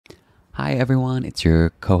Hi, everyone. It's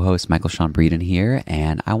your co-host, Michael Sean Breeden here,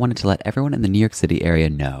 and I wanted to let everyone in the New York City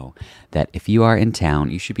area know that if you are in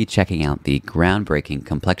town, you should be checking out the groundbreaking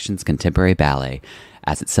Complexions Contemporary Ballet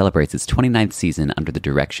as it celebrates its 29th season under the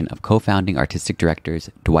direction of co-founding artistic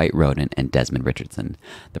directors Dwight Rhoden and Desmond Richardson.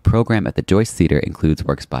 The program at the Joyce Theater includes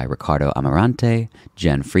works by Ricardo Amarante,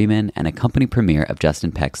 Jen Freeman, and a company premiere of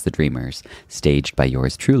Justin Peck's The Dreamers, staged by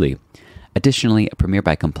yours truly. Additionally, a premiere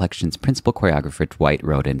by Complexion's principal choreographer Dwight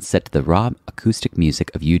Rhoden set to the raw acoustic music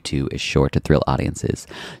of U2 is sure to thrill audiences.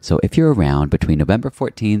 So if you're around between November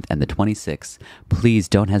 14th and the 26th, please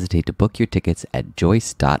don't hesitate to book your tickets at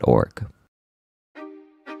joyce.org.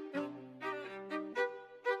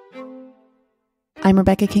 I'm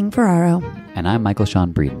Rebecca King-Ferraro. And I'm Michael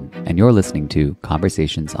Sean Breeden, and you're listening to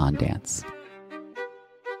Conversations on Dance.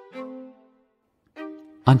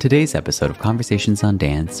 On today's episode of Conversations on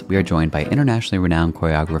Dance, we are joined by internationally renowned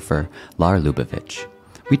choreographer Lar Lubovitch.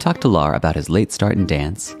 We talked to Lar about his late start in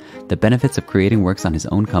dance, the benefits of creating works on his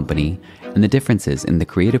own company, and the differences in the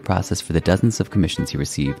creative process for the dozens of commissions he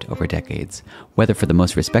received over decades, whether for the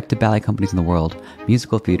most respected ballet companies in the world,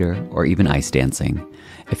 musical theater, or even ice dancing.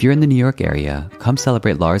 If you're in the New York area, come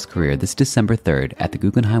celebrate Lar's career this December 3rd at the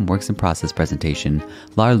Guggenheim Works Process presentation,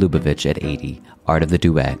 Lar Lubovitch at 80, Art of the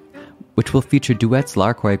Duet, which will feature duets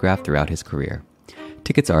Lar choreographed throughout his career.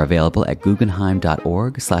 Tickets are available at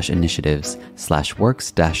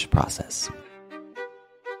guggenheim.org/initiatives/works-process.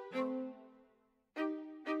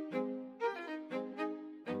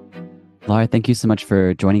 Lar, thank you so much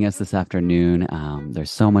for joining us this afternoon.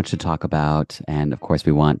 There's so much to talk about, and of course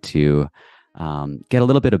we want to get a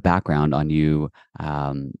little bit of background on you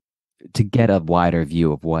to get a wider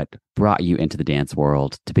view of what brought you into the dance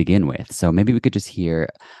world to begin with. So maybe we could just hear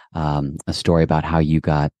a story about how you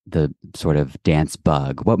got the sort of dance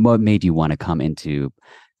bug. What made you want to come into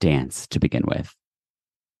dance to begin with?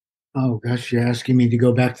 Oh, gosh, you're asking me to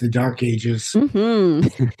go back to the dark ages. Mm-hmm.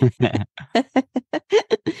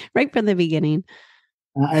 Right from the beginning.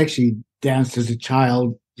 I actually danced as a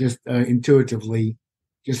child, just intuitively,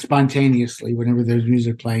 just spontaneously, whenever there's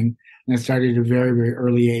music playing. And I started at a very, very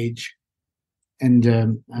early age. And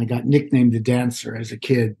I got nicknamed the dancer as a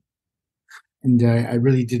kid. And I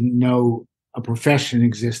really didn't know a profession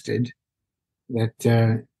existed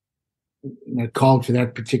that called for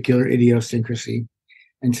that particular idiosyncrasy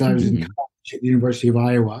until I was in college at the University of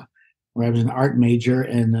Iowa, where I was an art major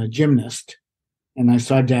and a gymnast. And I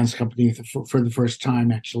saw a dance company for the first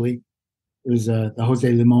time, actually. It was the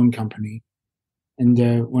Jose Limon Company.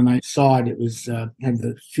 And when I saw it, it was had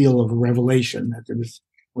the feel of a revelation that it was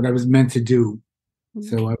what I was meant to do. Mm-hmm.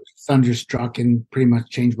 So I was thunderstruck and pretty much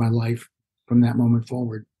changed my life from that moment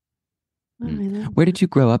forward. Where did you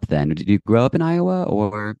grow up then? Did you grow up in Iowa,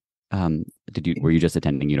 or were you just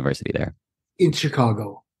attending university there? In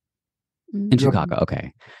Chicago. In Chicago,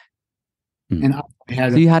 okay. And I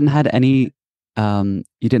had so you hadn't had any, you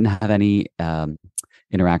didn't have any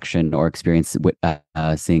interaction or experience with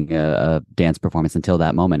seeing a dance performance until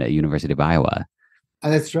that moment at University of Iowa.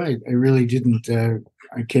 That's right. I really didn't. I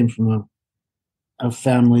came from a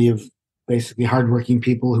family of basically hardworking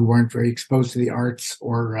people who weren't very exposed to the arts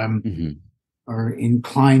or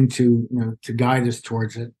inclined to guide us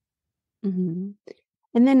towards it. Mm-hmm.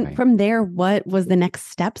 And then from there, what was the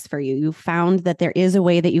next steps for you? You found that there is a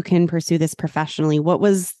way that you can pursue this professionally. What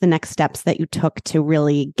was the next steps that you took to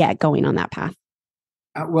really get going on that path?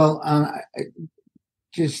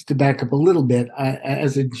 Just to back up a little bit,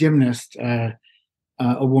 as a gymnast, a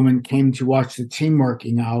woman came to watch the team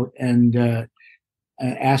working out and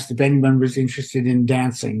asked if anyone was interested in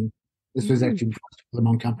dancing. This was actually before the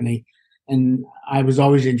Limon Company. And I was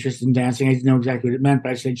always interested in dancing. I didn't know exactly what it meant,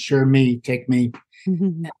 but I said, sure, take me.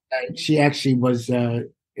 Mm-hmm. She actually was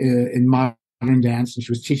in modern dance, and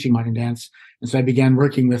she was teaching modern dance. And so I began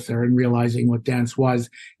working with her and realizing what dance was.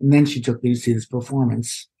 And then she took me to see this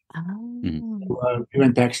performance. Oh. We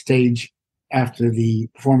went backstage after the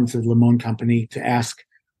performance of the Limon Company to ask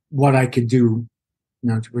what I could do,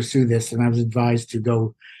 to pursue this. And I was advised to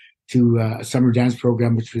go to a summer dance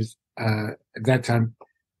program, which was at that time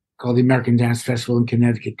called the American Dance Festival in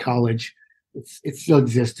Connecticut College. It still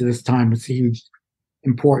exists to this time. It's a huge,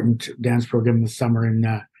 important dance program in the summer in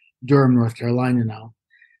Durham, North Carolina now.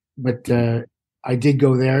 But I did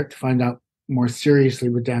go there to find out more seriously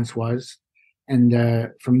what dance was. And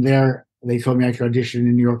from there, they told me I could audition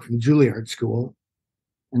in New York for the Juilliard School.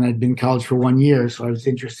 And I'd been in college for 1 year, so I was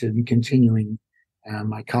interested in continuing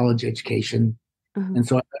my college education. Uh-huh. And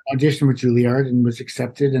so I auditioned with Juilliard and was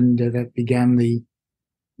accepted, and that began the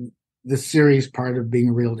serious part of being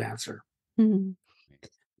a real dancer. Mm-hmm.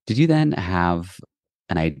 Did you then have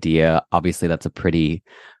an idea? Obviously, that's a pretty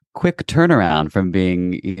quick turnaround from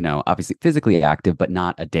being, obviously physically active, but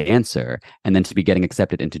not a dancer, and then to be getting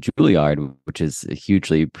accepted into Juilliard, which is a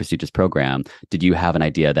hugely prestigious program. Did you have an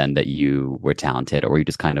idea then that you were talented, or were you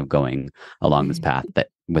just kind of going along this path that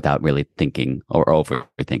without really thinking or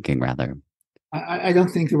overthinking rather? I don't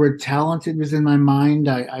think the word talented was in my mind.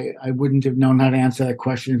 I wouldn't have known how to answer that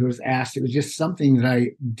question if it was asked. It was just something that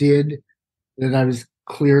I did, that I was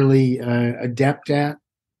clearly adept at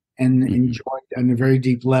and enjoyed on a very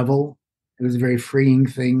deep level. It was a very freeing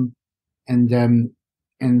thing, and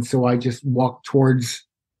so I just walked towards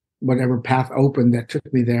whatever path opened that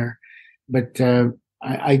took me there. But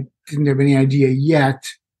I didn't have any idea yet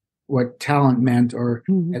what talent meant or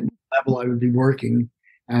at what level I would be working.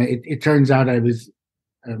 It turns out I was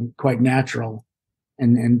quite natural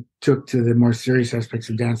and took to the more serious aspects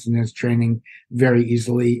of dance and dance training very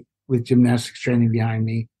easily with gymnastics training behind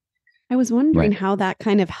me. I was wondering how that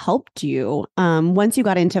kind of helped you once you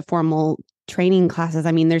got into formal training classes.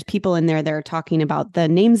 I mean, there's people in there that are talking about the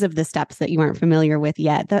names of the steps that you aren't familiar with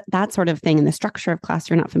yet, that sort of thing, and the structure of class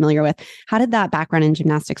you're not familiar with. How did that background in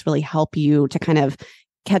gymnastics really help you to kind of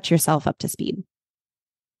catch yourself up to speed?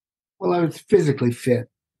 Well, I was physically fit,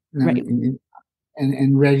 right,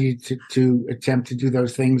 and ready to attempt to do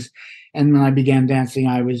those things. And when I began dancing,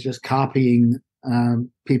 I was just copying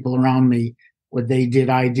people around me. What they did,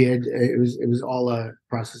 I did. It was all a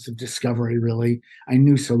process of discovery, really. I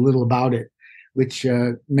knew so little about it, which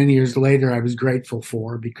many years later I was grateful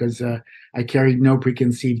for, because I carried no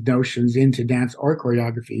preconceived notions into dance or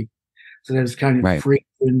choreography. So I was kind of free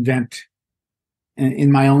to invent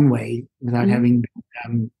in my own way without having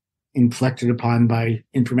been inflected upon by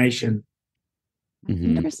information.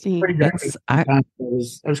 Interesting. I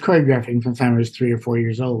was choreographing from the time I was 3 or 4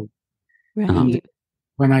 years old. Right.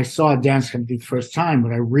 When I saw a dance company the first time,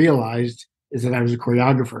 what I realized is that I was a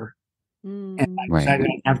choreographer. And I decided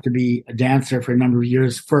I'd have to be a dancer for a number of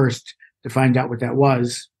years first to find out what that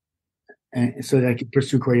was, so that I could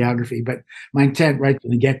pursue choreography. But my intent right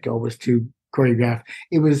from the get-go was to choreograph.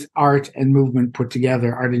 It was art and movement put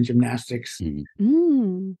together, art and gymnastics.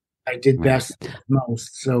 I did best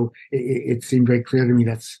most. So it seemed very clear to me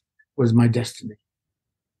that was my destiny.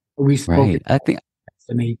 We spoke about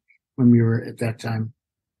destiny when we were at that time.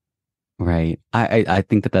 Right. I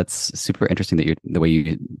think that's super interesting that the way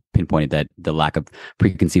you pinpointed that the lack of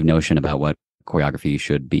preconceived notion about what choreography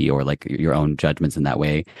should be, or like your own judgments in that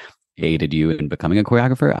way, aided you in becoming a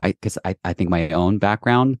choreographer. Because I think my own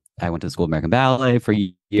background, I went to the School of American Ballet for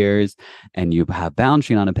years, and you have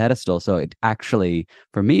bouncing on a pedestal. So it actually,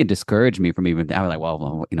 for me, it discouraged me from even, I was like,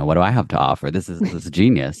 well, what do I have to offer? This is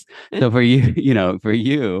genius. So for you, for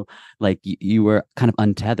you, like you were kind of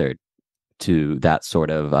untethered to that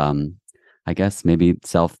sort of, I guess maybe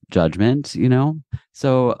self-judgment,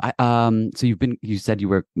 So so you said you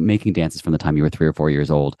were making dances from the time you were 3 or 4 years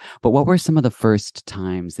old, but what were some of the first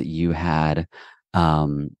times that you had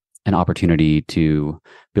an opportunity to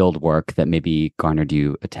build work that maybe garnered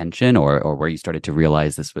you attention, or where you started to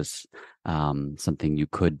realize this was something you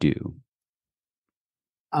could do?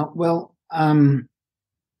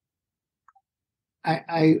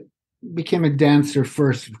 I became a dancer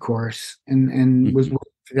first, of course, and was waiting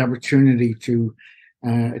for the opportunity to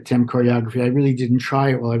attempt choreography. I really didn't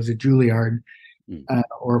try it while I was at Juilliard,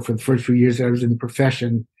 or for the first few years that I was in the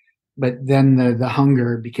profession. But then the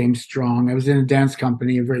hunger became strong. I was in a dance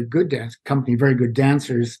company, a very good dance company, very good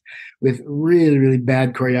dancers with really, really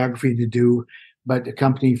bad choreography to do, but a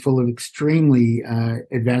company full of extremely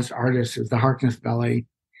advanced artists. It was the Harkness Ballet.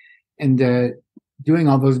 And doing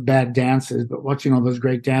all those bad dances, but watching all those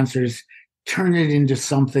great dancers turn it into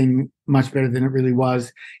something much better than it really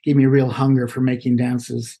was, gave me a real hunger for making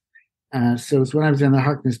dances. So it's when I was in the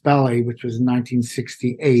Harkness Ballet, which was in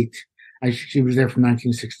 1968. She was there from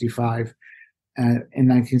 1965. In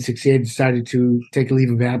 1968, I decided to take a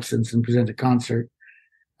leave of absence and present a concert,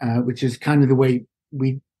 which is kind of the way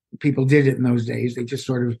people did it in those days. They just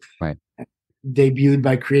sort of debuted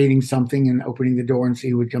by creating something and opening the door and see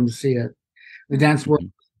who would come to see it. The dance world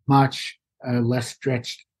was much less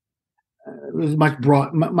stretched. It was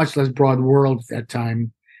much less broad world at that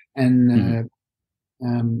time, and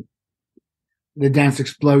the dance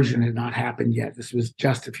explosion had not happened yet. This was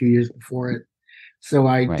just a few years before it. So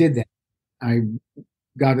I did that. I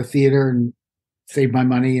got a theater and saved my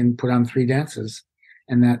money and put on 3 dances,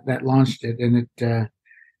 and that launched it. And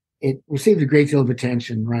it received a great deal of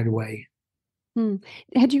attention right away.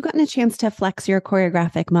 Had you gotten a chance to flex your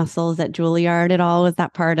choreographic muscles at Juilliard at all? Was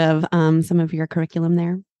that part of some of your curriculum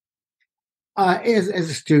there? As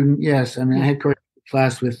a student, yes. I had choreography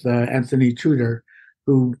class with Anthony Tudor,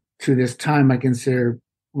 who to this time I consider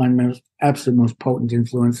my absolute most potent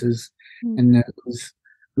influences, and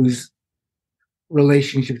whose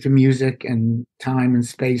relationship to music and time and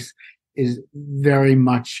space is very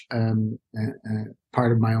much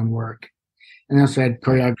part of my own work. And I also had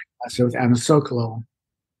choreography classes with Anna Sokolow,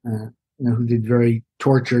 who did very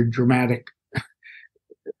tortured, dramatic,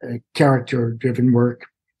 character-driven work.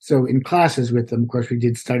 So in classes with them, of course, we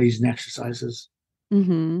did studies and exercises.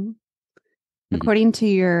 Mm-hmm. According to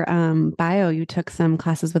your bio, you took some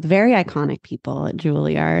classes with very iconic people at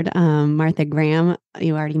Juilliard. Martha Graham,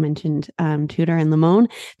 you already mentioned Tudor and Limon.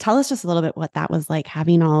 Tell us just a little bit what that was like,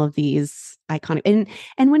 having all of these iconic,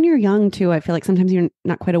 and when you're young too, I feel like sometimes you're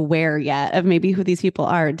not quite aware yet of maybe who these people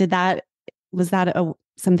are. Was that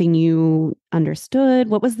something you understood?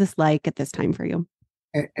 What was this like at this time for you?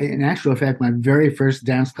 In actual fact, my very first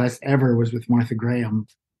dance class ever was with Martha Graham.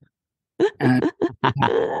 And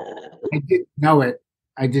I didn't know it.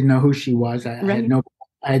 I didn't know who she was. I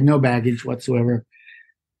had no baggage whatsoever.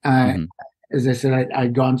 As I said,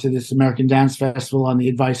 I'd gone to this American Dance Festival on the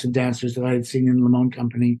advice of dancers that I had seen in Limon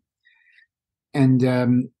Company.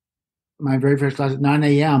 And my very first class at 9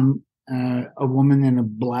 a.m., a woman in a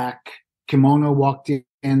black kimono walked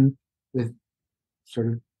in with sort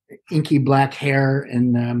of inky black hair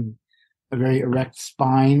and a very erect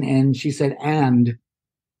spine. And she said, and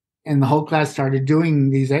the whole class started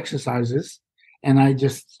doing these exercises, and I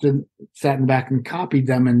just sat in the back and copied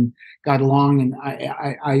them and got along. And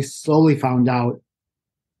I slowly found out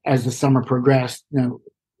as the summer progressed,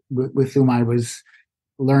 with whom I was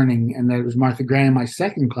learning, and that it was Martha Graham. My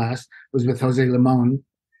second class was with Jose Limon,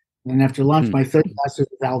 and after lunch, my third class was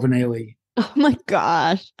with Alvin Ailey. Oh my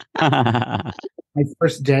gosh! My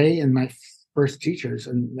first day and my first teachers,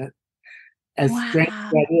 and that. As strange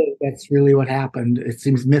as that is, that's really what happened. It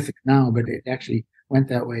seems mythic now, but it actually went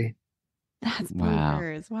that way. That's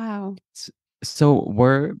bonkers. Wow.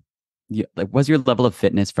 So was your level of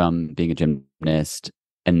fitness from being a gymnast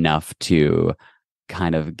enough to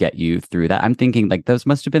kind of get you through that? I'm thinking like those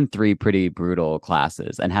must have been 3 pretty brutal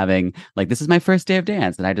classes, and having like, this is my first day of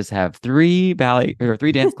dance and I just have 3 ballet or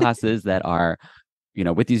 3 dance classes that are,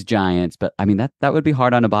 with these giants. But I mean, that would be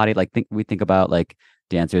hard on a body. Like we think about like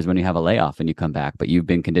dancers when you have a layoff and you come back, but you've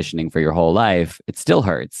been conditioning for your whole life, it still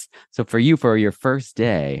hurts. So for you, for your first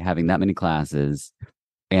day, having that many classes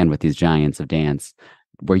and with these giants of dance,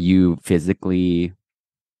 were you physically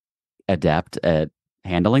adept at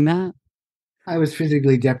handling that? I was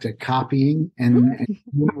physically adept at copying and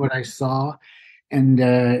doing what I saw. And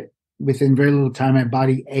within very little time, my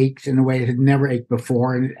body ached in a way it had never ached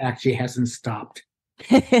before, and it actually hasn't stopped.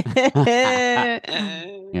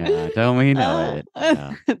 Yeah, don't we know it?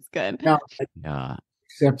 Yeah. That's good. No,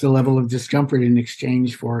 accept a level of discomfort in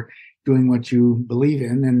exchange for doing what you believe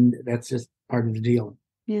in, and that's just part of the deal.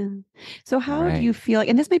 Yeah. So how do you feel like,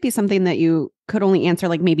 and this might be something that you could only answer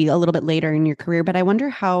like maybe a little bit later in your career, but I wonder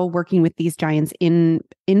how working with these giants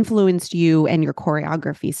influenced you and your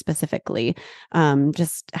choreography specifically,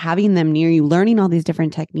 just having them near you, learning all these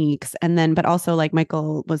different techniques. And then, but also like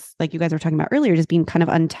Michael was, like you guys were talking about earlier, just being kind of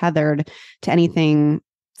untethered to anything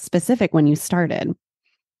specific when you started.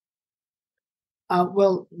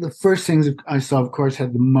 Well, the first things I saw, of course,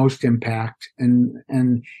 had the most impact. And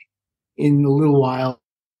in a little while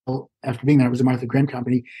after being there, it was a Martha Graham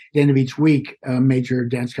company. At the end of each week, a major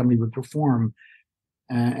dance company would perform.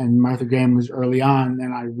 And Martha Graham was early on.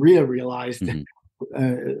 And I realized with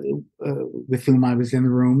whom I was in the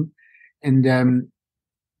room. And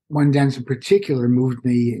one dance in particular moved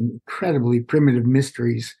me, incredibly Primitive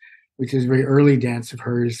Mysteries, which is a very early dance of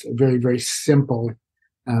hers, a very, very simple,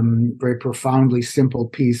 very profoundly simple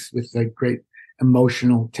piece with a great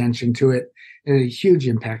emotional tension to it. It had a huge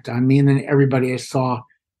impact on me. And then everybody I saw,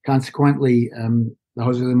 consequently, the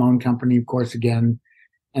Jose Limon Company, of course, again,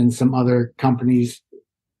 and some other companies,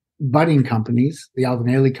 budding companies, the Alvin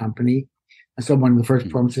Ailey Company. I saw one of the first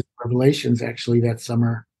performances of Revelations actually that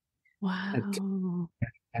summer. Wow. At the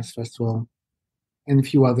Dance Festival, and a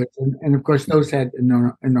few others. And of course, those had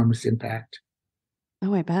enormous impact.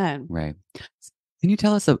 Oh, I bet. Right. Can you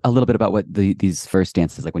tell us a little bit about what these first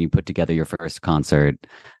dances, like when you put together your first concert,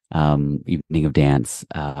 evening of dance,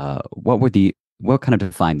 what kind of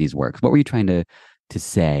defined these works? What were you trying to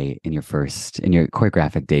say in your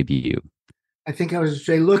choreographic debut? I think I was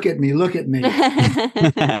saying, look at me, look at me.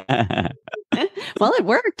 Well, it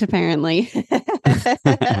worked, apparently.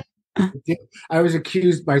 I was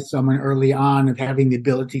accused by someone early on of having the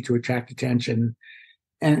ability to attract attention.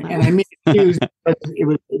 And I mean accused because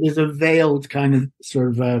it was a veiled kind of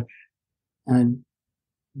sort of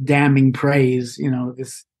damning praise,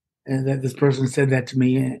 this that this person said that to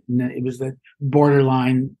me, and it was that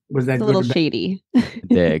borderline. Was that it's a good little or bad? shady?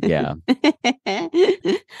 Dig, yeah.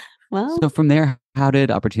 Well, So from there, how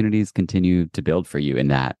did opportunities continue to build for you in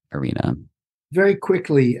that arena? Very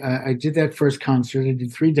quickly, I did that first concert. I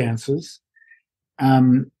did 3 dances. I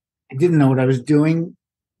didn't know what I was doing,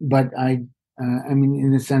 but I mean,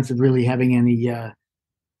 in the sense of really having any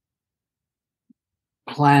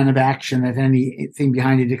plan of action, that anything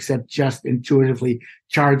behind it, except just intuitively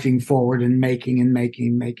charging forward and making and making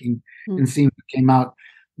and making and seeing what came out.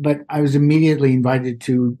 But I was immediately invited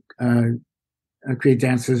to create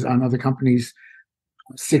dances on other companies.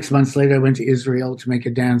 6 months later, I went to Israel to make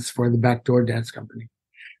a dance for the Backdoor Dance Company,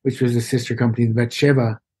 which was a sister company, the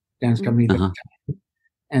Batsheva Dance Company. Uh-huh.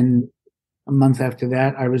 And a month after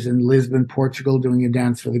that, I was in Lisbon, Portugal, doing a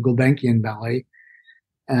dance for the Gulbenkian Ballet.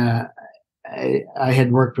 I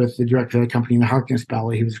had worked with the director of the company in the Harkness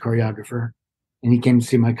Ballet. He was a choreographer, and he came to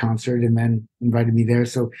see my concert and then invited me there.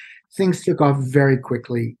 So things took off very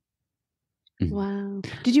quickly. Wow.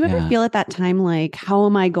 Did you ever feel at that time like, how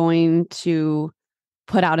am I going to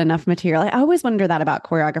put out enough material? I always wonder that about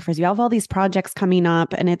choreographers. You have all these projects coming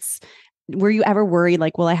up, and were you ever worried,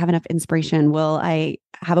 like, will I have enough inspiration? Will I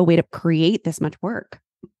have a way to create this much work?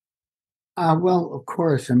 Well, of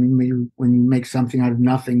course. I mean, when you make something out of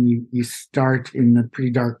nothing, you start in a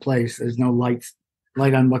pretty dark place. There's no light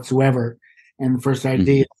on whatsoever. And the first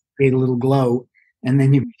idea is to create a little glow, and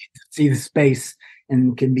then you see the space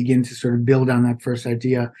and can begin to sort of build on that first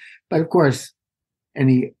idea. But of course,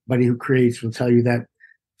 anybody who creates will tell you that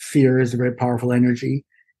fear is a very powerful energy,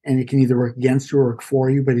 and it can either work against you or work for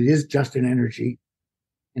you, but it is just an energy.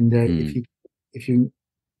 And if you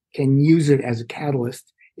can use it as a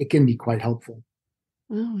catalyst, it can be quite helpful.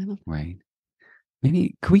 Oh, I love that. Right.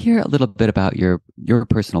 Maybe could we hear a little bit about your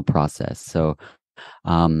personal process? So,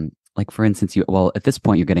 like for instance, at this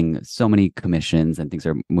point you're getting so many commissions and things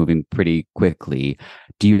are moving pretty quickly.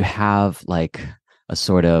 Do you have like a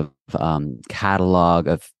sort of catalog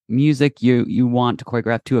of music you want to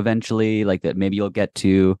choreograph to eventually, like that maybe you'll get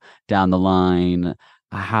to down the line?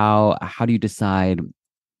 How do you decide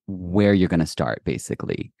where you're going to start,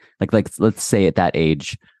 basically? Like let's say at that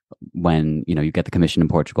age when you get the commission in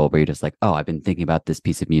Portugal, where you're just like, oh, I've been thinking about this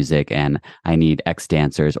piece of music and I need X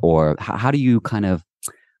dancers, or how do you kind of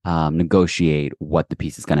negotiate what the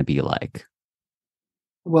piece is going to be like?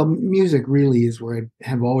 Well, music really is where I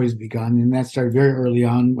have always begun, and that started very early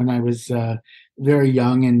on when I was very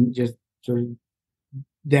young and just sort of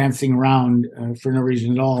dancing around for no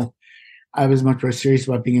reason at all. I was much more serious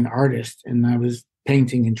about being an artist, and I was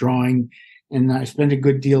painting and drawing, and I spent a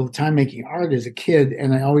good deal of time making art as a kid,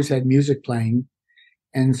 and I always had music playing,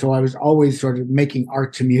 and so I was always sort of making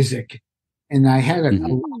art to music. And I had a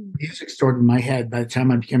lot of music stored in my head by the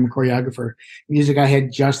time I became a choreographer. Music I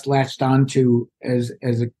had just latched onto as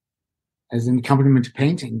an accompaniment to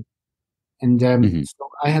painting. And so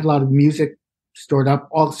I had a lot of music stored up,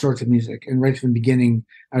 all sorts of music. And right from the beginning,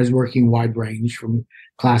 I was working wide range from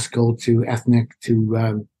classical to ethnic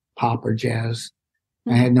to pop or jazz.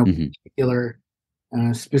 I had no particular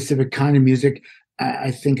specific kind of music.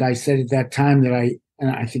 I think I said at that time that and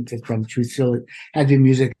I think that's probably true still, it had to be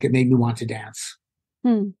music that made me want to dance.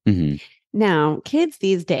 Now, kids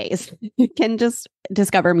these days can just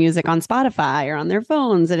discover music on Spotify or on their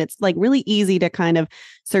phones, and it's like really easy to kind of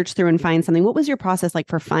search through and find something. What was your process like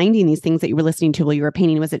for finding these things that you were listening to while you were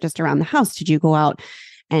painting? Was it just around the house? Did you go out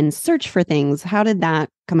and search for things? How did that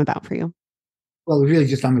come about for you? Well, it was really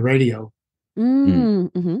just on the radio.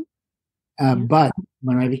 But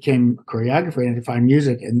when I became a choreographer, I had to find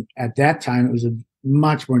music, and at that time, it was a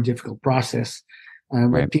much more difficult process.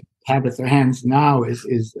 What people have at their hands now is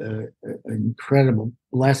an incredible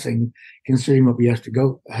blessing, considering what we have to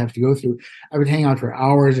go through. I would hang out for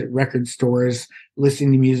hours at record stores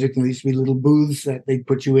listening to music, and there used to be little booths that they'd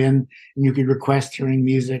put you in, and you could request hearing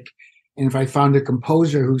music. And if I found a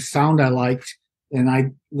composer whose sound I liked, then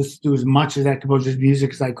I listened to as much of that composer's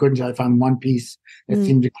music as I could until I found one piece that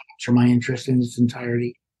seemed to capture my interest in its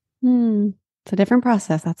entirety. It's a different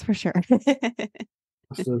process, that's for sure.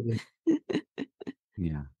 Absolutely.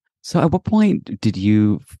 Yeah. So at what point did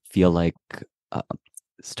you feel like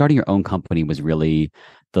starting your own company was really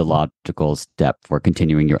the logical step for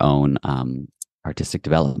continuing your own artistic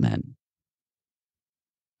development?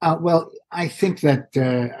 Well, I think that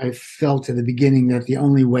I felt at the beginning that the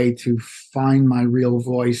only way to find my real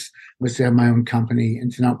voice was to have my own company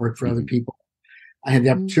and to not work for other people. I had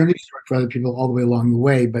the opportunity to work for other people all the way along the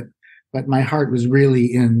way, but my heart was really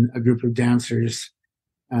in a group of dancers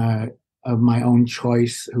of my own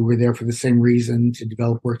choice who were there for the same reason, to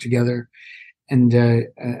develop work together. And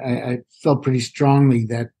I felt pretty strongly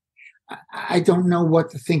that I don't know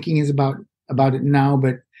what the thinking is about it now,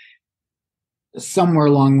 but somewhere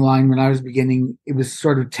along the line when I was beginning, it was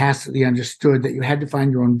sort of tacitly understood that you had to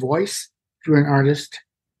find your own voice if you were an artist,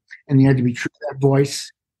 and you had to be true to that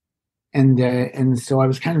voice. And so I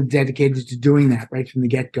was kind of dedicated to doing that right from the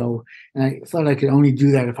get-go. And I thought I could only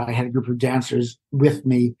do that if I had a group of dancers with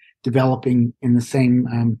me developing in the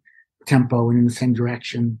same tempo and in the same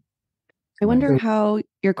direction. I wonder how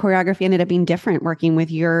your choreography ended up being different working with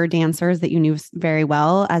your dancers that you knew very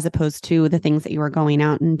well, as opposed to the things that you were going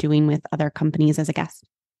out and doing with other companies as a guest.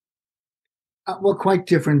 Well, quite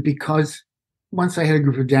different, because once I had a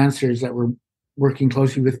group of dancers that were working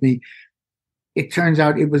closely with me, it turns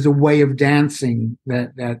out it was a way of dancing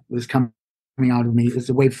that was coming out of me. It was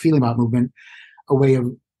a way of feeling about movement, a way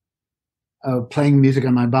of playing music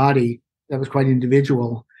on my body that was quite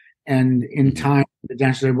individual. And in time, the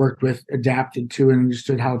dancers I worked with adapted to and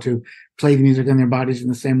understood how to play the music on their bodies in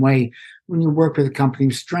the same way. When you work with a company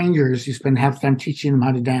of strangers, you spend half the time teaching them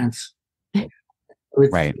how to dance.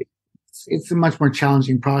 Right. It's a much more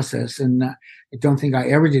challenging process. And I don't think I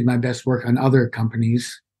ever did my best work on other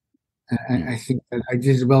companies. I think that I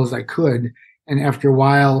did as well as I could. And after a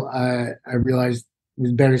while, I realized it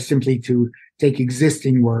was better simply to take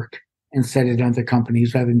existing work and set it on other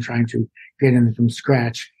companies rather than trying to create anything from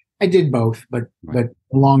scratch. I did both, but in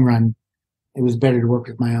the long run, it was better to work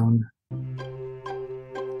with my own.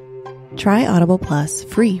 Try Audible Plus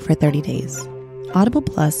free for 30 days. Audible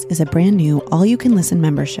Plus is a brand new all-you-can-listen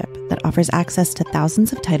membership that offers access to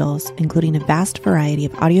thousands of titles, including a vast variety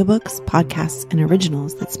of audiobooks, podcasts, and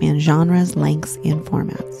originals that span genres, lengths, and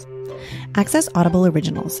formats. Access Audible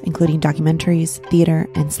originals, including documentaries, theater,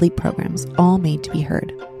 and sleep programs, all made to be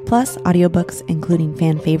heard. Plus audiobooks including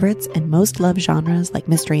fan favorites and most loved genres like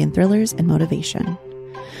mystery and thrillers and motivation.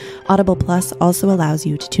 Audible Plus also allows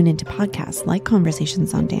you to tune into podcasts like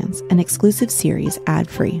Conversations on Dance, an exclusive series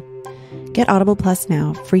ad-free. Get Audible Plus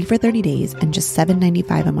now, free for 30 days and just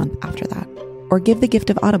 $7.95 a month after that. Or give the gift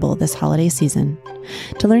of Audible this holiday season.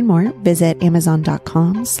 To learn more, visit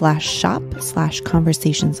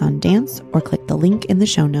amazon.com/shop/conversationsondance or click the link in the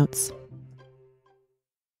show notes.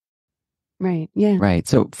 Right. Yeah. Right.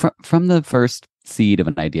 So from the first seed of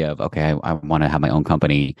an idea of, okay, I want to have my own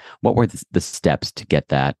company, what were the steps to get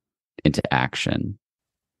that into action?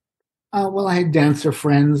 Well, I had dancer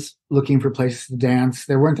friends looking for places to dance.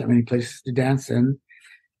 There weren't that many places to dance in.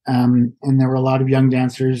 And there were a lot of young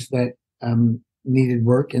dancers that needed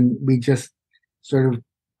work. And we just sort of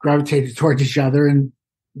gravitated towards each other and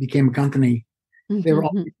became a company. Mm-hmm. They were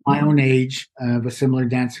all my own age, of a similar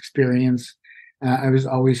dance experience. I was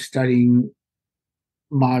always studying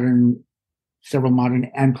several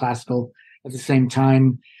modern and classical at the same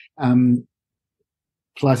time.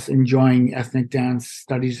 Plus enjoying ethnic dance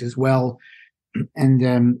studies as well.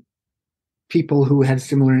 And people who had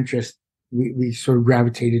similar interests, we sort of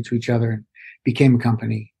gravitated to each other and became a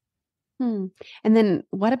company. And then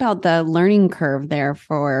what about the learning curve there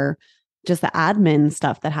for just the admin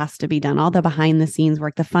stuff that has to be done, all the behind the scenes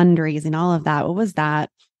work, the fundraising, all of that? What was that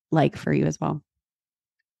like for you as well?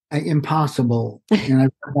 Impossible.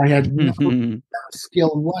 And I had no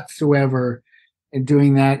skill whatsoever in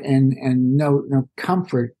doing that, and no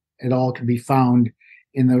comfort at all could be found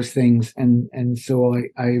in those things. And so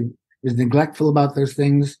I was neglectful about those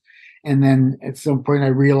things. And then at some point I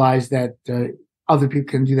realized that other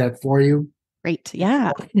people can do that for you. Great.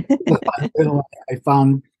 Yeah. I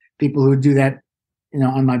found people who would do that,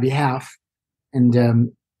 on my behalf,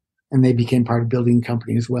 and they became part of building the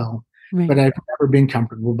company as well. Right. But I've never been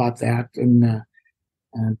comfortable about that. And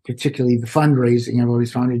particularly the fundraising, I've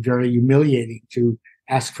always found it very humiliating to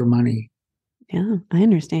ask for money. Yeah, I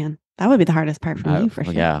understand. That would be the hardest part for me, for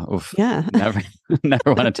sure. Yeah. Oof. Yeah.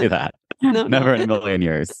 Never want to do that. Never in a million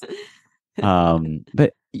years.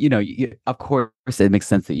 But of course, it makes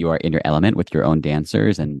sense that you are in your element with your own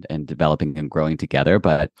dancers and developing and growing together.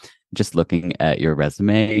 But just looking at your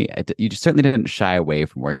resume, you just certainly didn't shy away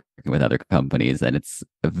from working with other companies, and it's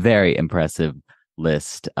a very impressive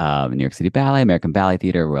list. New York City Ballet, American Ballet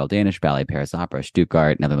Theater, Royal Danish Ballet, Paris Opera,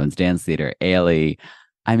 Stuttgart, Netherlands Dance Theater, Ailey.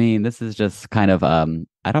 I mean, this is just kind of,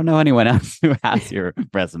 I don't know anyone else who has your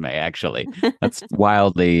resume, actually. That's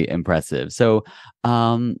wildly impressive. So,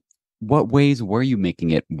 what ways were you making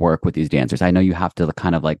it work with these dancers? I know you have to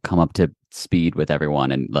kind of like come up to speed with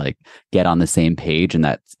everyone and like get on the same page, and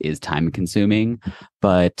that is time consuming.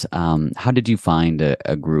 But how did you find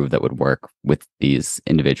a groove that would work with these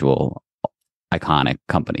individual iconic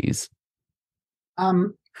companies?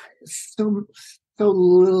 So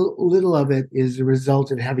little of it is a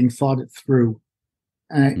result of having thought it through.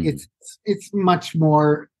 It's much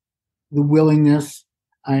more the willingness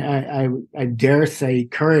I dare say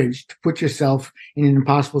courage to put yourself in an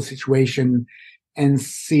impossible situation and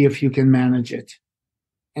see if you can manage it.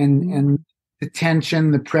 And the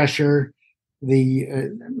tension, the pressure,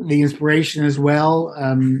 the inspiration as well.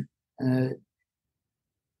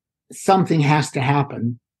 Something has to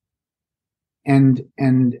happen, and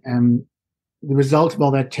the result of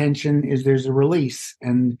all that tension is there's a release,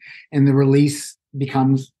 and the release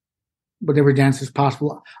becomes whatever dance is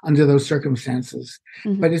possible under those circumstances.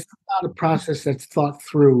 Mm-hmm. But it's not a process that's thought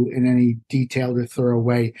through in any detailed or thorough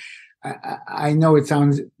way. I know it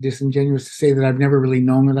sounds disingenuous to say that I've never really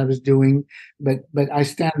known what I was doing, but I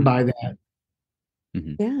stand by that.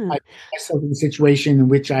 Mm-hmm. Yeah. I put myself in a situation in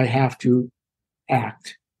which I have to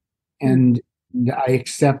act, and I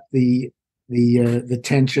accept the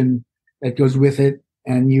tension that goes with it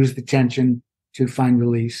and use the tension to find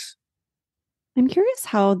release. I'm curious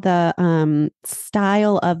how the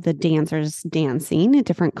style of the dancers dancing at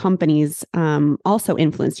different companies also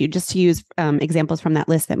influenced you. Just to use examples from that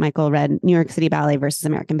list that Michael read, New York City Ballet versus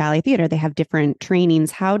American Ballet Theater, they have different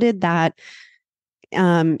trainings. How did that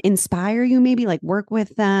inspire you, maybe like work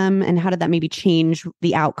with them? And how did that maybe change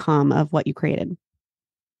the outcome of what you created?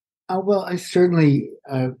 Well, I certainly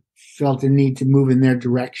felt a need to move in their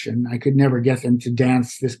direction. I could never get them to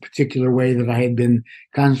dance this particular way that I had been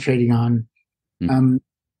concentrating on.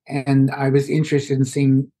 And I was interested in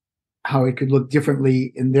seeing how it could look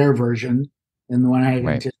differently in their version than the one I had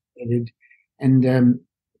anticipated, and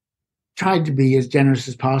tried to be as generous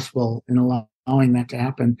as possible in allowing that to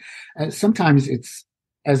happen. Sometimes it's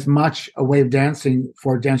as much a way of dancing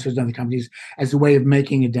for dancers in other companies as a way of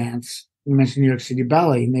making a dance. You mentioned New York City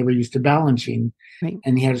Ballet, and they were used to Balanchine,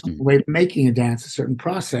 and he had a way of making a dance, a certain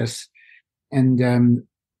process, and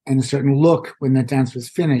a certain look when that dance was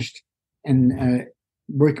finished. And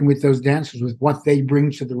working with those dancers with what they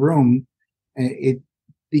bring to the room, it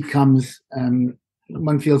becomes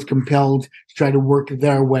one feels compelled to try to work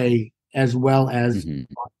their way as well as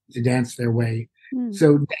to dance their way.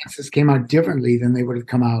 So dances came out differently than they would have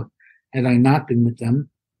come out had I not been with them.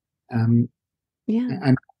 I'm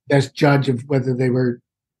the best judge of whether they were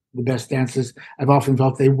the best dances. I've often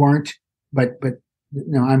felt they weren't, but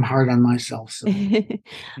no, I'm hard on myself. So. I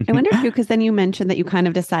wonder too, because then you mentioned that you kind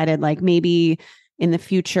of decided like maybe in the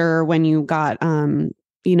future when you got,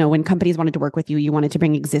 when companies wanted to work with you, you wanted to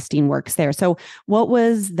bring existing works there. So what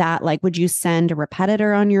was that like? Would you send a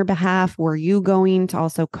repetitor on your behalf? Were you going to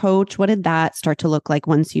also coach? What did that start to look like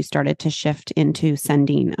once you started to shift into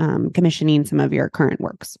commissioning some of your current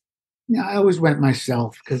works? Yeah, I always went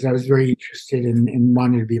myself because I was very interested in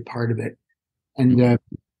wanting to be a part of it.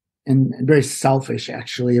 And very selfish,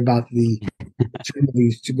 actually, about the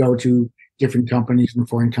opportunities to go to different companies in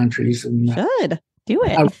foreign countries. And should do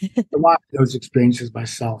it. I wanted those experiences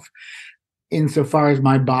myself, insofar as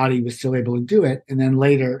my body was still able to do it. And then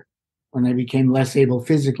later, when I became less able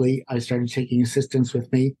physically, I started taking assistants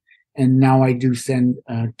with me. And now I do send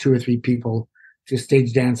 2 or 3 people to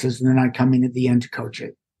stage dances, and then I come in at the end to coach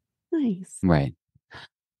it. Nice. Right.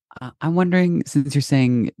 I'm wondering, since you're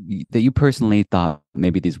saying that you personally thought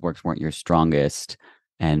maybe these works weren't your strongest,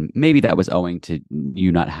 and maybe that was owing to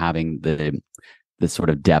you not having the sort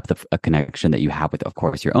of depth of a connection that you have with, of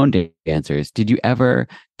course, your own dancers. Did you ever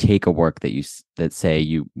take a work that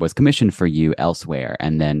say was commissioned for you elsewhere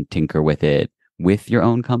and then tinker with it with your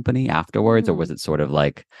own company afterwards, or was it sort of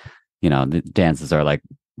like, the dances are like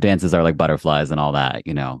butterflies and all that,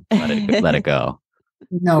 let it go?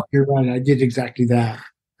 No, you're right. I did exactly that.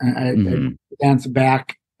 I dance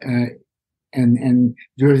back and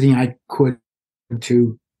do everything I could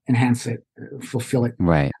to enhance it, fulfill it.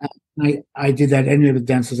 Right. I did that any of the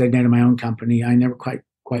dances I did in my own company. I never quite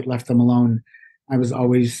left them alone. I was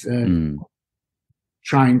always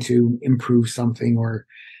trying to improve something or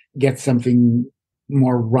get something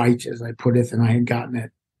more right, as I put it, than I had gotten it.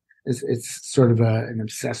 It's sort of an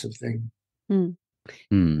obsessive thing.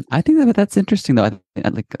 I think that's interesting, though. I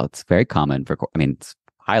think it's very common it's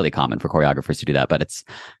highly common for choreographers to do that, but it's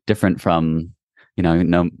different from, you're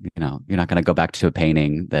not going to go back to a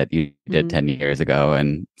painting that you did 10 years ago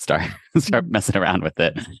and start messing around with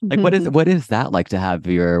it. Like, what is that like to have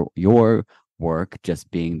your work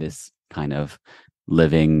just being this kind of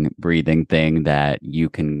living, breathing thing that you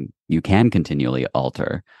can continually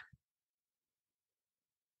alter?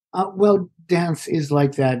 Well, dance is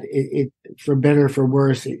like that. It for better or for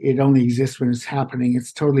worse, it only exists when it's happening.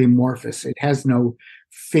 It's totally amorphous. It has no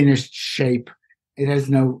finished shape. It has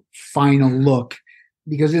no final look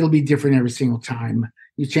because it'll be different every single time.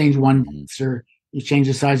 You change one dancer, you change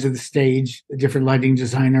the size of the stage, a different lighting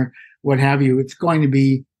designer, what have you. It's going to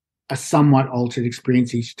be a somewhat altered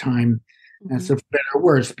experience each time. And so for better or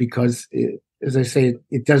worse, because as I say,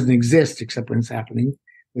 it doesn't exist except when it's happening,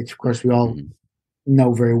 which of course we all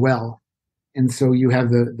know very well. And so you have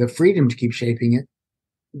the freedom to keep shaping it,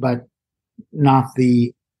 but not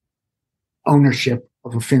the ownership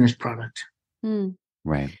of a finished product.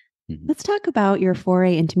 Right. Let's talk about your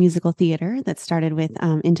foray into musical theater that started with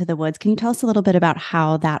Into the Woods. Can you tell us a little bit about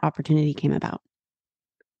how that opportunity came about?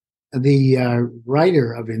 The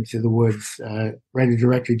writer of Into the Woods,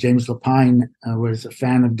 writer-director James Lapine, was a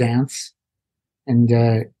fan of dance, and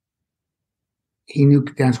he knew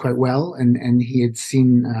dance quite well, and he had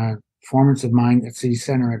seen a performance of mine at City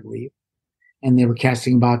Center, I believe, and they were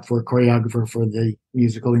casting about for a choreographer for the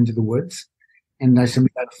musical Into the Woods. And I simply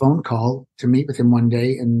got a phone call to meet with him one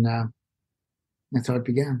day, and that's how it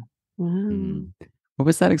began. Wow. What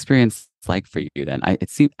was that experience like for you then? I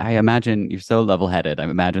imagine you're so level-headed. I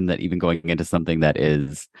imagine that even going into something that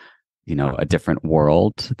is, a different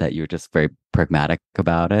world, that you're just very pragmatic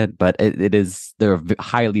about it. But there are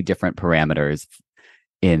highly different parameters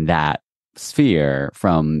in that sphere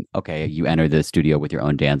from, okay, you enter the studio with your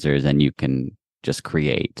own dancers and you can just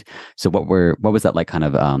create. So what was that like, kind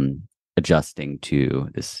of adjusting to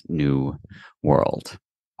this new world?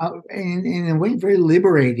 In a way, very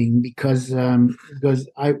liberating because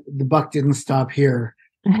the buck didn't stop here.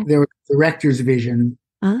 There was a director's vision,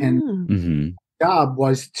 and job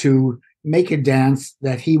was to make a dance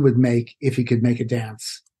that he would make if he could make a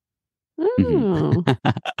dance.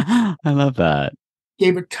 I love that.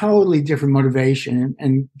 Gave a totally different motivation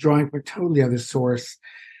and drawing from a totally other source.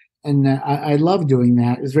 And I love doing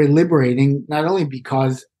that. It was very liberating, not only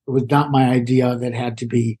because it was not my idea that had to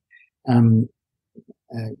be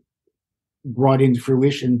brought into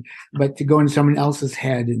fruition, but to go into someone else's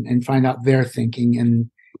head and find out their thinking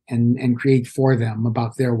and create for them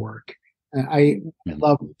about their work. I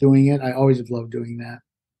love doing it. I always have loved doing that.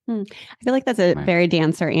 I feel like that's a very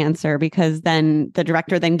dancer answer, because then the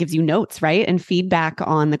director then gives you notes, right? And feedback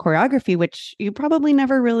on the choreography, which you probably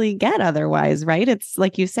never really get otherwise, right? It's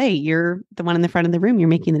like you say, you're the one in the front of the room, you're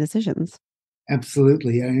making the decisions.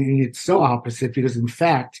 Absolutely. I mean, it's so opposite because, in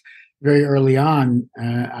fact, very early on,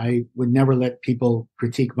 I would never let people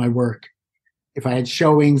critique my work. If I had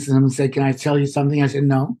showings and someone would say, "Can I tell you something?" I said,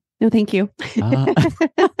 "No. No, thank you."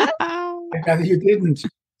 I'd rather you didn't.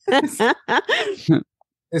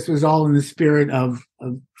 This was all in the spirit of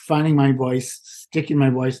finding my voice, sticking my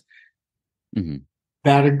voice,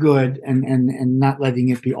 bad or good, and not letting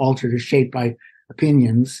it be altered or shaped by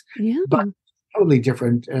opinions. Yeah. But totally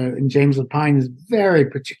different. And James Lapine is very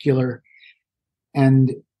particular,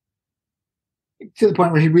 and to the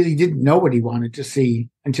point where he really didn't know what he wanted to see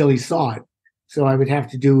until he saw it. So I would have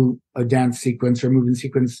to do a dance sequence or movement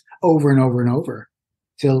sequence over and over and over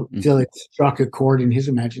till it struck a chord in his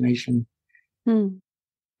imagination.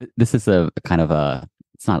 This is a kind of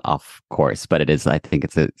it's not off course, but I think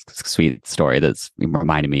it's a sweet story that's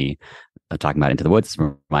reminded me of talking about Into the Woods,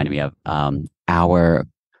 reminded me of our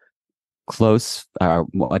close,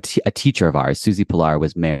 a teacher of ours, Susie Pilar,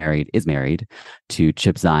 is married to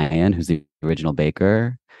Chip Zion, who's the original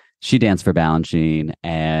baker. She danced for Balanchine,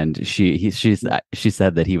 and she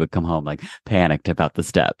said that he would come home like panicked about the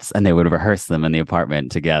steps, and they would rehearse them in the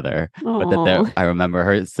apartment together. Aww. But I remember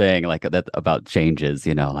her saying like that about changes,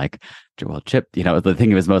 like, well, Chip, the thing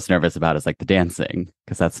he was most nervous about is like the dancing,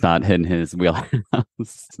 because that's not in his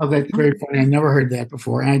wheelhouse. Oh, that's very funny. I never heard that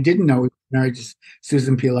before, and I didn't know he was married to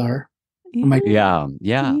Susan Pilar. Yeah.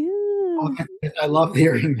 Oh, I love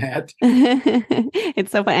hearing that.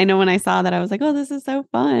 It's so fun. I know when I saw that, I was like, "Oh, this is so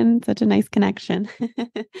fun! Such a nice connection."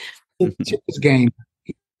 Chip's game.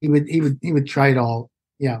 He would try it all.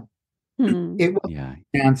 Yeah. It was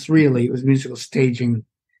dance, really. It was musical staging,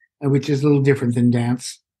 which is a little different than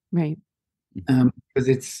dance, right? Because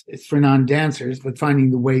it's for non-dancers, but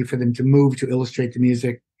finding the way for them to move to illustrate the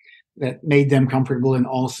music that made them comfortable and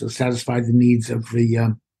also satisfied the needs of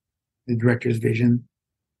the director's vision.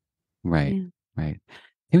 Right. Can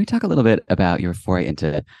we talk a little bit about your foray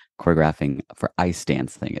into choreographing for ice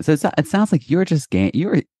dancing? So it sounds like you're just game.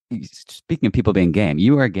 Speaking of people being game,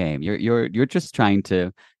 you are game. You're just trying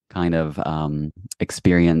to kind of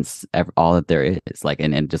experience all that there is, like,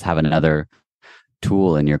 and just have another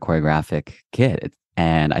tool in your choreographic kit.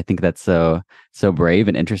 And I think that's so brave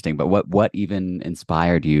and interesting. But what even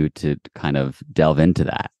inspired you to kind of delve into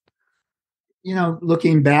that?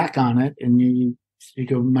 Looking back on it, and you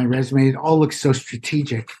speak of my resume, it all looks so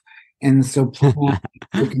strategic and so planned.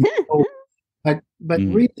 But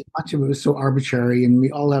really much of it was so arbitrary, and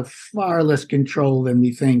we all have far less control than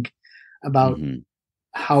we think about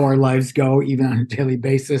how our lives go, even on a daily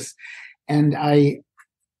basis. And I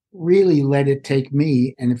really let it take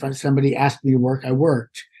me. And if somebody asked me to work, I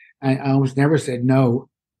worked. I almost never said no,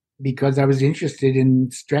 because I was interested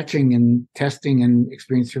in stretching and testing and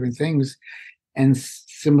experiencing different things. And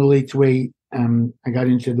similarly to the way I got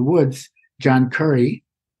into the woods, John Curry,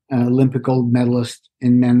 Olympic gold medalist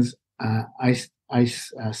in men's ice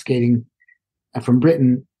skating from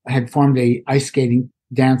Britain, had formed a ice skating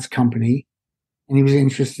dance company, and he was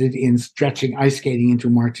interested in stretching ice skating into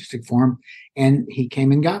a more artistic form. And he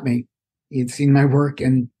came and got me. He had seen my work,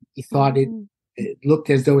 and he thought it looked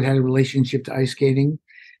as though it had a relationship to ice skating.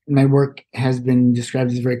 And my work has been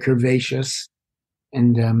described as very curvaceous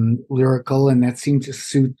and lyrical, and that seemed to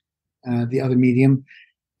suit the other medium.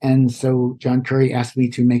 And so John Curry asked me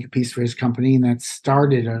to make a piece for his company, and that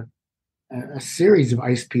started a series of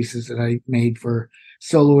ice pieces that I made for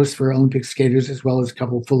soloists, for Olympic skaters, as well as a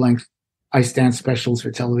couple of full-length ice dance specials for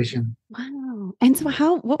television. Wow. And so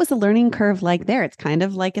what was the learning curve like there? It's kind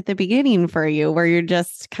of like at the beginning for you, where you're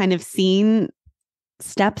just kind of seeing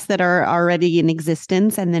steps that are already in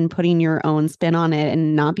existence and then putting your own spin on it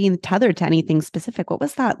and not being tethered to anything specific. What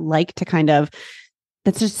was that like to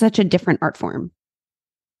that's just such a different art form?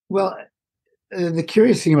 Well, the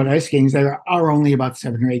curious thing about ice skating is there are only about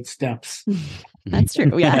 7 or 8 steps. That's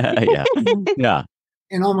true. Yeah. Yeah.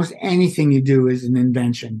 And almost anything you do is an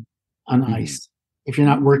invention on ice. If you're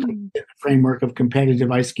not working in the framework of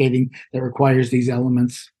competitive ice skating that requires these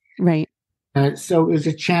elements. Right. So it was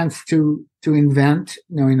a chance to invent,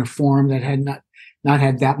 in a form that had not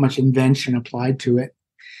had that much invention applied to it.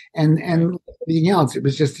 And everything else, it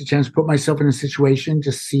was just a chance to put myself in a situation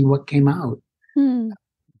to see what came out,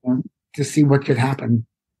 to see what could happen.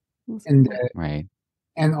 And right.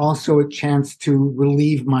 And also a chance to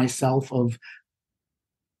relieve myself of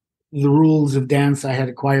the rules of dance I had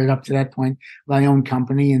acquired up to that point, my own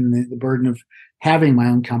company, and the burden of having my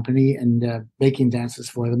own company and making dances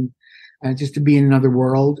for them, just to be in another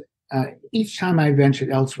world. Each time I ventured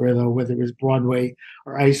elsewhere, though, whether it was Broadway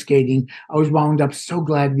or ice skating, I was wound up so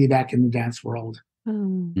glad to be back in the dance world.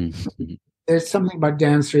 There's something about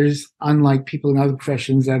dancers, unlike people in other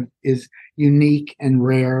professions, that is unique and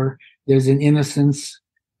rare. There's an innocence.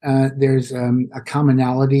 There's a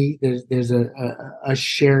commonality. There's a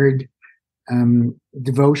shared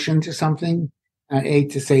devotion to something. I hate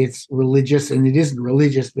to say it's religious, and it isn't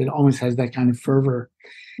religious, but it almost has that kind of fervor.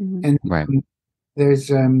 And there's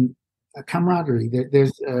a camaraderie.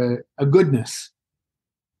 There's a goodness.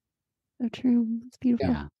 So true. It's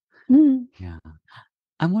beautiful. Yeah. Yeah.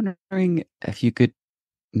 I'm wondering if you could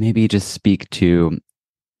maybe just speak to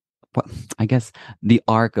I guess the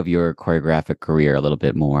arc of your choreographic career a little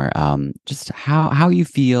bit more. Just how you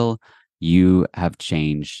feel you have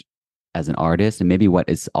changed as an artist, and maybe what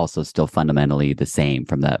is also still fundamentally the same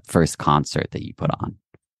from that first concert that you put on.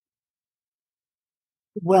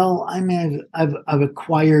 Well, I've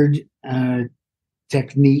acquired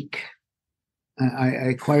technique. I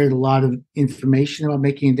acquired a lot of information about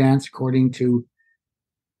making a dance according to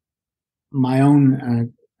my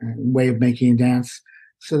own way of making a dance,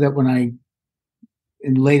 so that when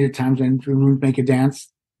in later times, when I would make a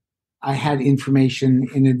dance, I had information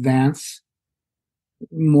in advance,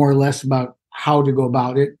 more or less about how to go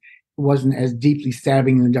about it. It wasn't as deeply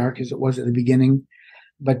stabbing in the dark as it was at the beginning,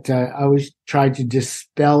 but I always tried to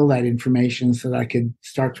dispel that information so that I could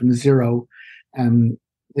start from zero.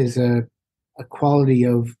 There's a quality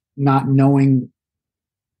of not knowing,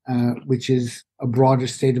 which is a broader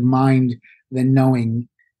state of mind than knowing.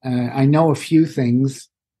 I know a few things.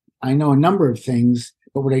 I know a number of things,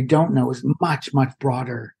 but what I don't know is much, much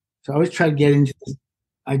broader. So I always try to get into this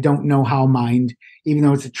I don't know how mind, even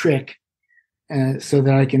though it's a trick, so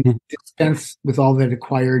that I can dispense with all that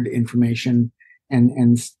acquired information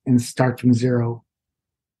and start from zero.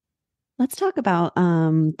 Let's talk about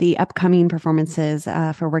the upcoming performances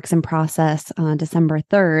for Works in Process on December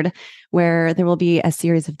 3rd, where there will be a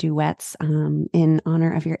series of duets in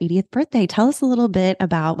honor of your 80th birthday. Tell us a little bit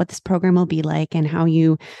about what this program will be like and how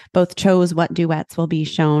you both chose what duets will be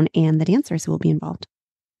shown and the dancers who will be involved.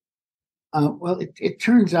 Well, it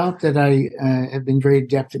turns out that I have been very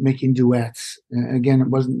adept at making duets. Again, it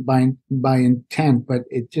wasn't by intent, but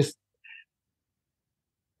it just,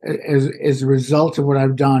 as a result of what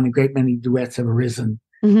I've done, a great many duets have arisen.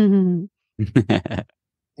 And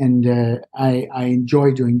I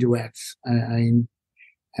enjoy doing duets. I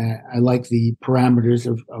like the parameters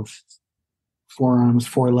of 4 arms,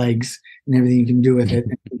 4 legs, and everything you can do with it,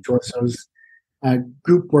 and torsos.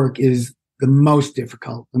 Group work is the most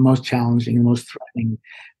difficult, the most challenging, the most threatening.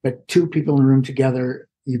 But 2 people in a room together,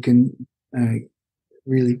 you can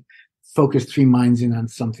really focus three minds in on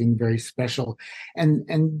something very special.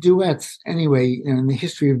 And duets, anyway, in the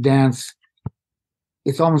history of dance,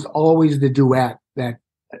 it's almost always the duet that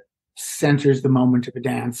centers the moment of a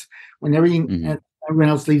dance. When everyone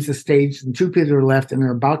else leaves the stage and two people are left and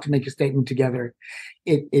they're about to make a statement together,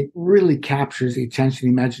 it really captures the attention,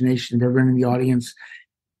 the imagination of everyone in the audience.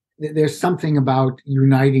 There's something about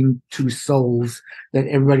uniting two souls that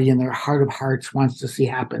everybody in their heart of hearts wants to see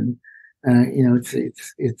happen.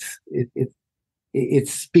 It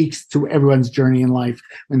speaks to everyone's journey in life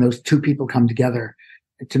when those two people come together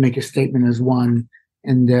to make a statement as one.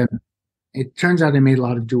 And it turns out I made a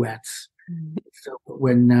lot of duets. Mm-hmm. So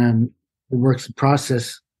when the Works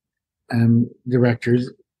Process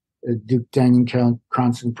directors, Duke Dang and Carolyn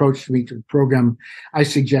Cronson, approached me to the program, I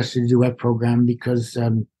suggested a duet program because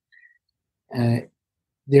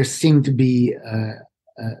there seemed to be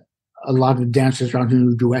a lot of dancers around who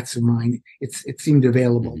knew duets of mine. It seemed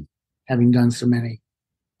available, having done so many.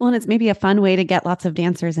 Well, and it's maybe a fun way to get lots of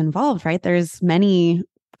dancers involved, right? There's many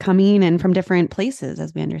coming and from different places,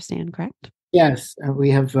 as we understand, correct? Yes. We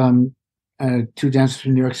have two dancers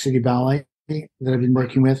from New York City Ballet that I've been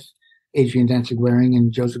working with, Adrian Danzig-Waring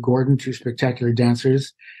and Joseph Gordon, two spectacular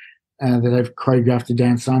dancers that I've choreographed a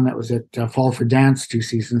dance on. That was at Fall for Dance 2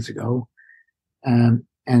 seasons ago. And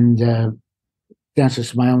dancers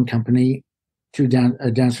from my own company,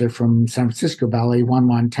 a dancer from San Francisco Ballet,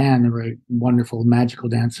 Juan Tan, a very wonderful, magical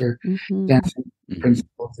dancer, dancing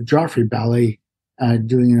principal of the Joffrey Ballet,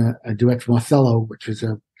 doing a duet from Othello, which was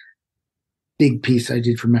a big piece I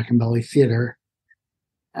did for American Ballet Theater,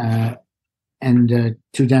 and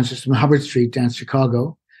two dancers from Hubbard Street Dance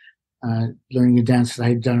Chicago, learning a dance that I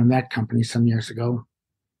had done in that company some years ago,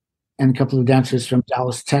 and a couple of dancers from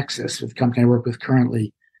Dallas, Texas, with the company I work with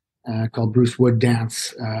currently, called Bruce Wood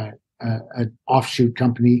Dance, an offshoot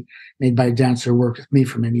company made by a dancer who worked with me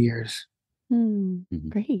for many years.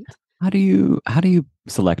 Great. How do you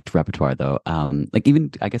select repertoire though? Like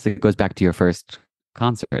even I guess it goes back to your first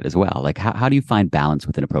concert as well. Like how do you find balance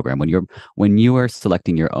within a program when you are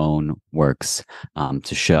selecting your own works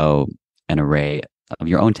to show an array of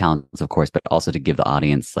your own talents, of course, but also to give the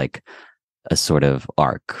audience like a sort of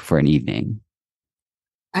arc for an evening?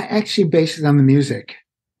 I actually base it on the music.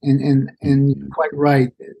 And you're quite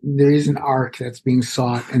right. There is an arc that's being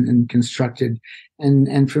sought and constructed.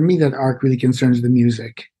 And for me, that arc really concerns the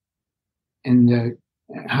music and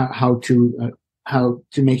how to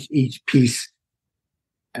make each piece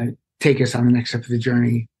take us on the next step of the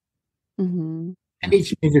journey. And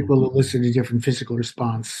each music will elicit a different physical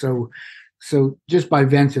response. So just by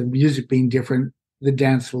dint of music being different, the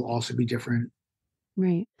dance will also be different.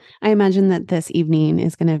 Right. I imagine that this evening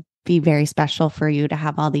is going to be very special for you to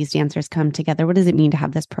have all these dancers come together. What does it mean to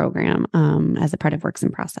have this program as a part of Works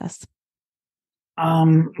in Process?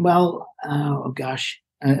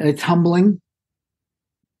 It's humbling.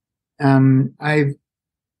 I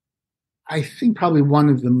think probably one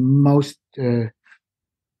of the most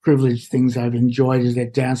privileged things I've enjoyed is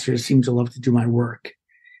that dancers seem to love to do my work.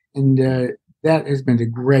 And that has been a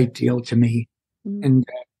great deal to me. And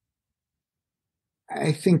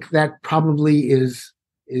I think that probably is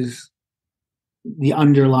the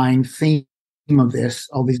underlying theme of this.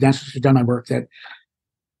 All these dancers who've done my work that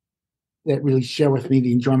really share with me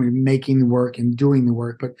the enjoyment of making the work and doing the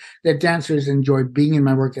work, but that dancers enjoy being in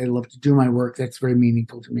my work. They love to do my work. That's very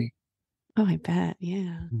meaningful to me. Oh, I bet.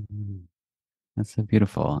 Yeah. That's so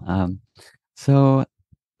beautiful. So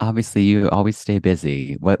obviously you always stay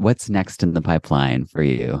busy. What's next in the pipeline for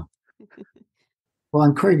you? Well,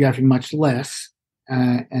 I'm choreographing much less,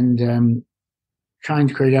 and trying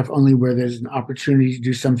to choreograph only where there's an opportunity to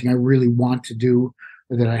do something I really want to do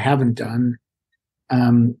or that I haven't done.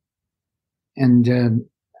 I'm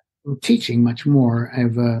teaching much more.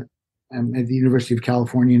 I'm at the University of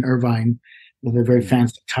California in Irvine with a very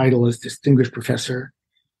fancy title as distinguished professor.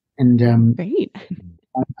 And great.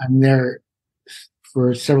 I'm there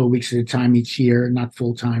for several weeks at a time each year, not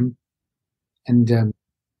full time, and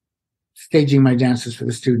staging my dances for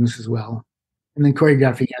the students as well. And then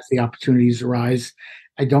choreographing as the opportunities arise.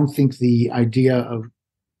 I don't think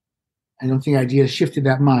ideas shifted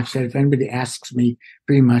that much. That if anybody asks me,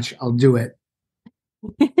 pretty much I'll do it.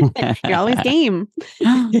 You're always game.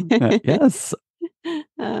 Yes.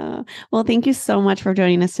 Well, thank you so much for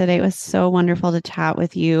joining us today. It was so wonderful to chat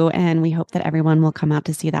with you, and we hope that everyone will come out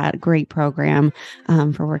to see that great program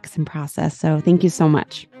for Works in Process. So thank you so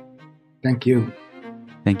much. Thank you.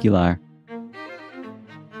 Thank you, Lar.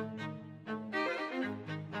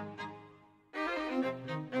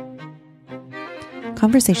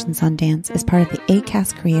 Conversations on Dance is part of the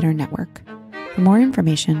ACAST Creator Network. For more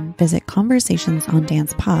information, visit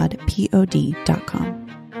conversationsondancepod.com.